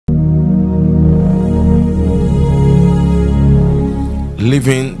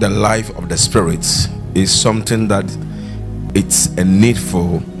living the life of the Spirit is something that it's a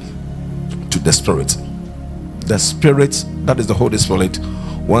needful to the Spirit. The Spirit, that is the Holy Spirit,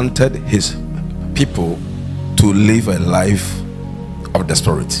 wanted his people to live a life of the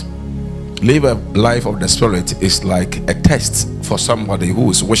Spirit. Live a life of the Spirit is like a test for somebody who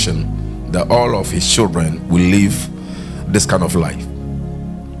is wishing that all of his children will live this kind of life.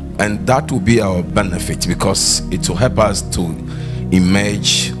 And that will be our benefit, because it will help us to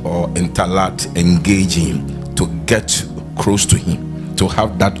emerge or interact, engage him, to get close to him, to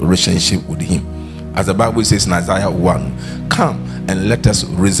have that relationship with him. As the Bible says in Isaiah 1, come and let us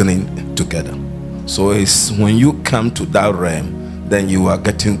reason together. So it's when you come to that realm, then you are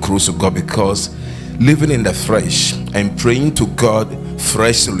getting close to God, because living in the flesh and praying to God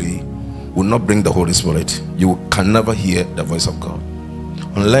freshly will not bring the Holy Spirit. You can never hear the voice of God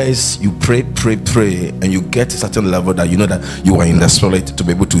unless you pray, and you get to a certain level that you know that you are in the Spirit to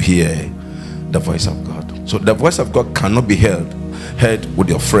be able to hear the voice of God. So the voice of God cannot be heard with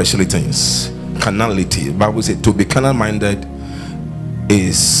your fleshly things. Carnality, the Bible says to be carnal minded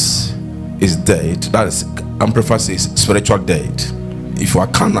is dead. That is, Amplified says, spiritual dead. If you are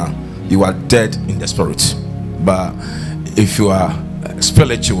carnal, you are dead in the Spirit. But if you are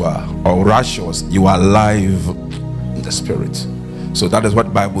spiritual or righteous, you are alive in the Spirit. So that is what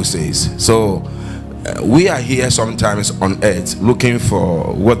the Bible says. So we are here sometimes on earth looking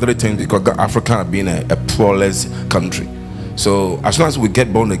for worldly things, because Africa has been a poorless country. So as soon as we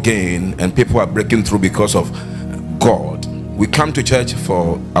get born again and people are breaking through because of God, we come to church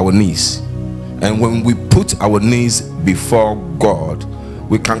for our needs. And when we put our needs before God,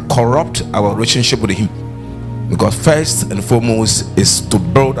 we can corrupt our relationship with him. Because first and foremost is to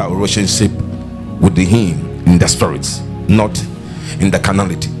build our relationship with him in the Spirit, not in the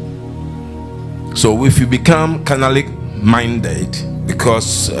carnality. So if you become carnally minded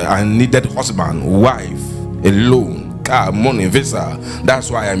because I needed husband, wife, a loan, car, money, visa, that's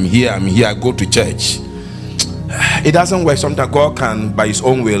why I'm here, I go to church, it doesn't work. Sometimes God can by his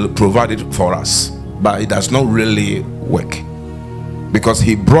own will provide it for us, but it does not really work, because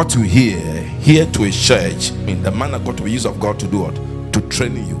he brought you here to a church in the man of God, to be used of God to do what? To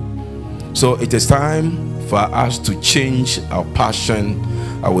train you. So it is time for us to change our passion,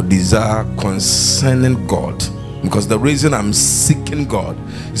 our desire concerning God, because the reason I'm seeking God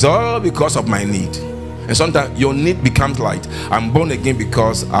is all because of my need. And sometimes your need becomes like, I'm born again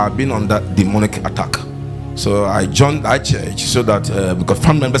because I've been under demonic attack, so I joined that church so that because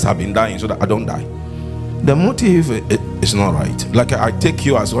family members have been dying, so that I don't die. The motive is not right. Like I take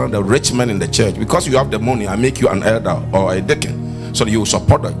you as one of the rich men in the church, because you have the money, I make you an elder or a deacon, so that you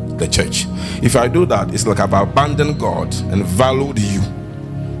support the church. If I do that, it's like I've abandoned God and valued you,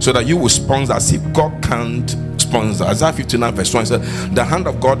 so that you will sponsor as if God can't sponsor. Isaiah 59 verse 1 says, the hand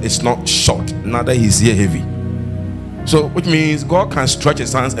of God is not short, neither his ear heavy. So which means God can stretch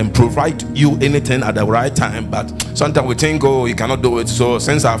his hands and provide you anything at the right time, but sometimes we think, oh, he cannot do it. So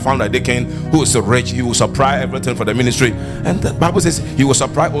since I found a deacon who is rich, he will supply everything for the ministry. And the Bible says he will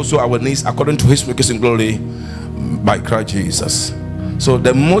supply also our needs according to his riches in glory by Christ Jesus. So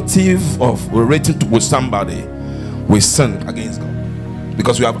the motive of relating with somebody, we sin against God,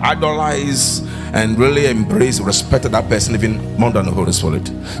 because we have idolized and really embraced, respected that person even more than the Holy Spirit.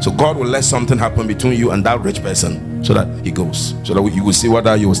 So God will let something happen between you and that rich person, so that he goes, so that you will see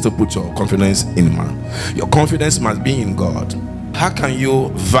whether you will still put your confidence in man. Your confidence must be in God. How can you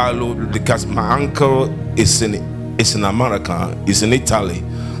value, because my uncle is in America, is in Italy,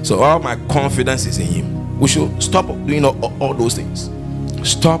 so all my confidence is in him. We should stop doing all those things.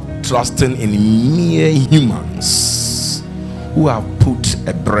 Stop trusting in mere humans who have put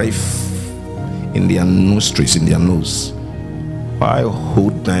a breath in their nostrils, in their nose. Why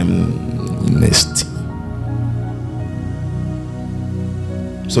hold them in esteem?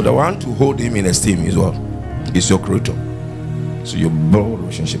 So the one to hold him in esteem is what? Is your creator. So you build a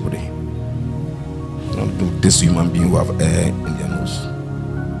relationship with him. Not do this human being who have air in their nose.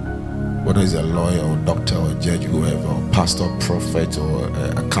 Whether it's a lawyer or doctor or judge, whoever, or pastor, prophet, or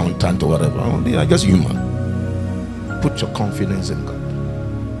accountant, or whatever, they are just human. Put your confidence in God.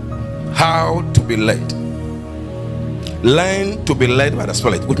 How to be led? Learn to be led by the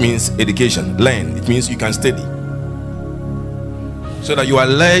Spirit, which means education. Learn, it means you can study, so that you are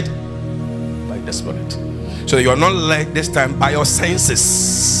led by the Spirit. So that you are not led this time by your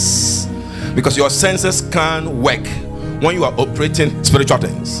senses, because your senses can't work when you are operating spiritual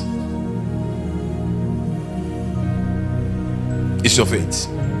things. It's your faith.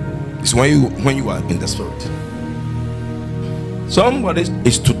 It's when you are in the Spirit. Somebody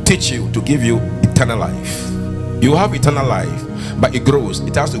is to teach you, to give you eternal life. You have eternal life, but it grows.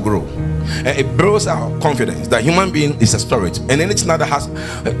 It has to grow, and it builds our confidence that human being is a spirit, and anything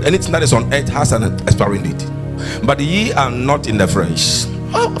that is on earth has an expiring date. But ye are not in the flesh.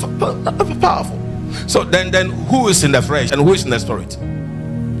 Powerful. So then who is in the flesh and who is in the spirit?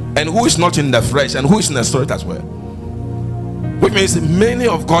 And who is not in the flesh and who is in the spirit as well? Which means many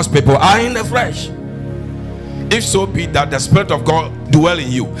of God's people are in the flesh. If so be that the Spirit of God dwell in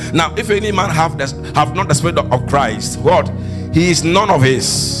you. Now, if any man have not the Spirit of Christ, what? He is none of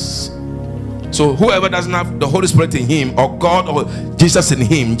his. So whoever doesn't have the Holy Spirit in him, or God or Jesus in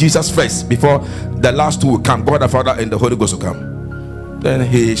him, Jesus first, before the last two will come, God the Father and the Holy Ghost will come, then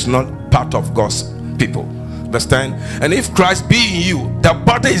he is not part of God's people. Verse 10. And if Christ be in you, the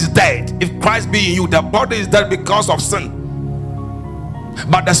body is dead. If Christ be in you, the body is dead because of sin,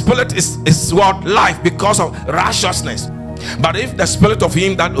 but the Spirit is what? Life, because of righteousness. But if the Spirit of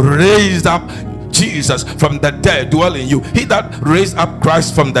him that raised up Jesus from the dead dwell in you, he that raised up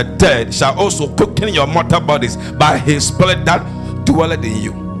Christ from the dead shall also quicken your mortal bodies by his Spirit that dwelleth in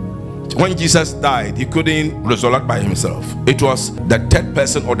you. When Jesus died, he couldn't resurrect by himself. It was the third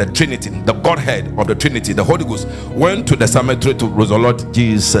person of the Trinity, the Godhead of the Trinity, the Holy Ghost, went to the cemetery to resurrect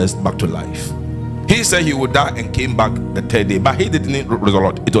Jesus back to life. He said he would die and came back the third day, but he didn't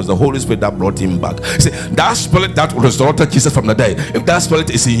resurrect. It was the Holy Spirit that brought him back. See, that Spirit that resurrected Jesus from the dead, if that Spirit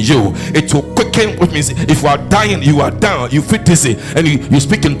is in you, it will quicken. Which means if you are dying, you are down, you feel dizzy, and you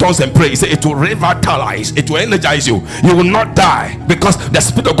speak in tongues and pray. He said it will revitalize, it will energize you. You will not die, because the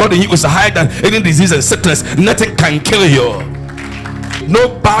Spirit of God in you is higher than any disease and sickness. Nothing can kill you.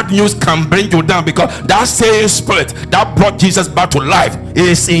 No bad news can bring you down, because that same Spirit that brought Jesus back to life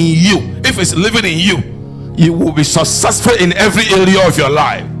is in you. If it's living in you, you will be successful in every area of your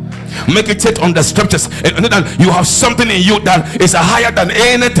life. Meditate on the scriptures and know that you have something in you that is higher than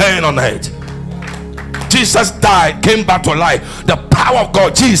anything on earth. Jesus died, came back to life. The power of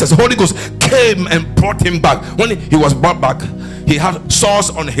God, Jesus, the Holy Ghost, came and brought him back. When he was brought back, he had sores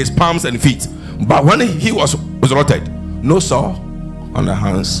on his palms and feet. But when he was resurrected, no sore on the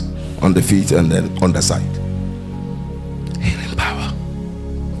hands, on the feet, and then on the side. Healing power.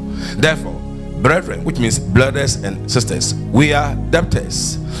 Therefore, brethren, which means brothers and sisters, we are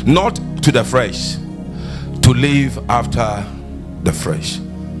debtors, not to the flesh, to live after the flesh.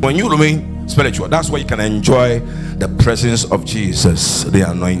 When you remain spiritual, that's why you can enjoy the presence of Jesus, the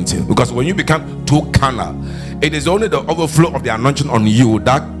anointing. Because when you become too carnal, it is only the overflow of the anointing on you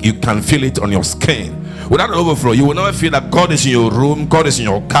that you can feel it on your skin. Without the overflow, you will never feel that God is in your room, God is in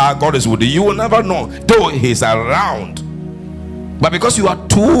your car, God is with you. You will never know, though he's around. But because you are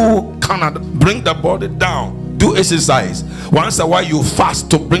too carnal, bring the body down. Do exercise. Once a while you fast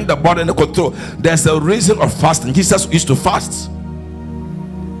to bring the body under control. There's a reason of fasting. Jesus used to fast.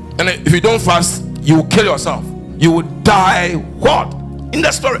 And if you don't fast, you will kill yourself. You will die what? In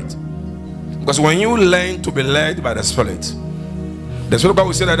the Spirit. Because when you learn to be led by the Spirit of God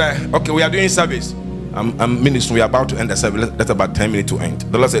will say that, okay, we are doing service. I'm ministering. We are about to end the service. That's about 10 minutes to end.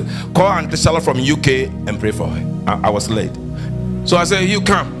 The Lord said, call Auntie Charlotte from UK and pray for her. I was late. So I said, you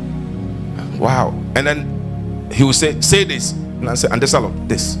come. Wow. And then he will say this. And I said, Auntie Charlotte,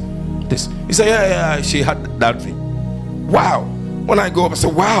 this. He said, yeah, she had that dream. Wow. When I go up, I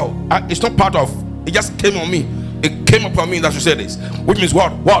said, wow. It's not part of, it just came on me. It came upon me that you said this. Which means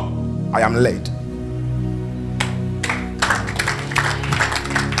what? I am led.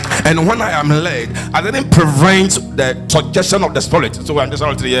 And when I am led, I didn't prevent the suggestion of the Spirit. So I'm just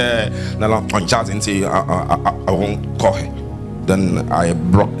on charge and say, I won't call her. Then I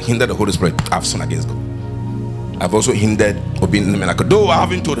hindered the Holy Spirit. I've sinned against God. I've also hindered obeying the miracle, though I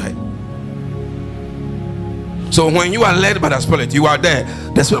haven't told her. So when you are led by the Spirit, you are there.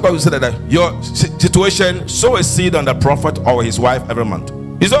 The Spirit will say that your situation, sow a seed on the prophet or his wife every month.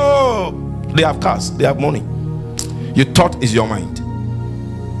 It's they have cars, they have money. Your thought is your mind.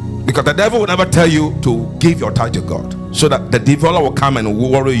 Because the devil will never tell you to give your tithe to God, so that the devourer will come and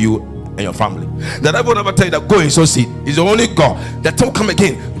worry you and your family. The devil will never tell you that go and sow seed. It's only God. The time will come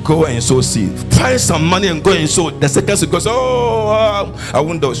again, go and sow seed. Find some money and go and sow. The second goes, I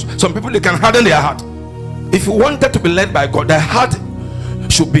want those. Some people, they can harden their heart. If you wanted to be led by God, the heart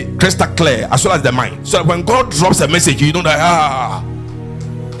should be crystal clear as well as the mind. So when God drops a message, you know that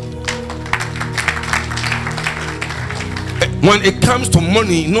when it comes to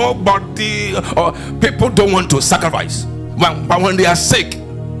money, nobody or people don't want to sacrifice. But when they are sick,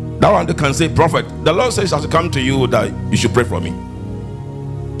 that one they can say, prophet, the Lord says I should come to you that you should pray for me.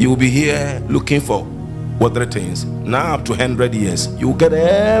 You will be here looking for other things. Now up to 100 years, you will get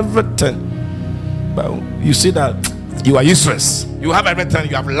everything. But you see that you are useless. You have everything.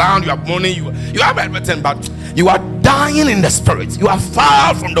 You have land, you have money, you have everything. But You are dying in the spirit. You are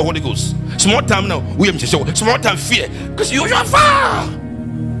far from the Holy Ghost. Small time now, small time fear, because you are far.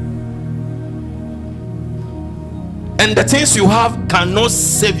 And the things you have cannot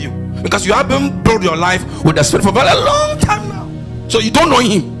save you, because you haven't built your life with the spirit for a very long time now. So you don't know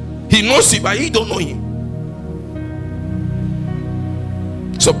him. He knows you, but you don't know him.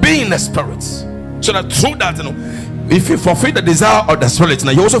 So be in the spirit, so that through that, if you forfeit the desire of the spirit,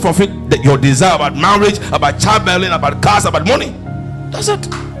 now you also forfeit your desire about marriage, about childbearing, about cars, about money. That's it.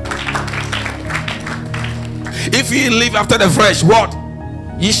 If you live after the flesh, what?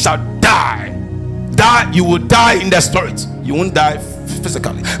 Ye shall die. You will die in the spirit. You won't die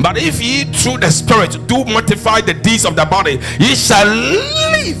physically. But if ye through the spirit do mortify the deeds of the body, ye shall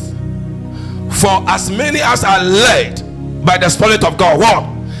live. For as many as are led by the Spirit of God, what?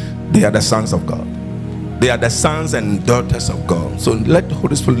 They are the sons of God. They are the sons and daughters of God. So let the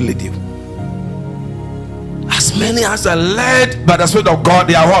Holy Spirit lead you. As many as are led by the Spirit of God,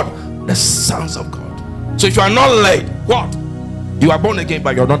 they are what? The sons of God. So if you are not led, what? You are born again,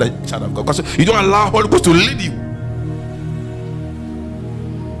 but you are not a child of God, because you don't allow Holy Ghost to lead you.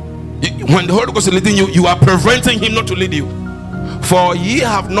 When the Holy Ghost is leading you, you are preventing him not to lead you. For ye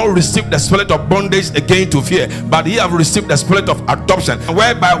have not received the spirit of bondage again to fear, but ye have received the spirit of adoption,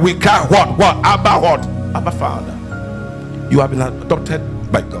 whereby we cry, what? Abba, what? Abba, Father. You have been adopted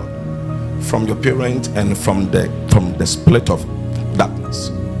by God from your parents and from the spirit of darkness,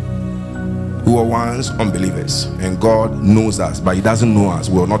 who were once unbelievers, and God knows us, but he doesn't know us.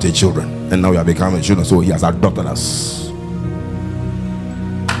 We are not a children, and now we have become a children, so he has adopted us.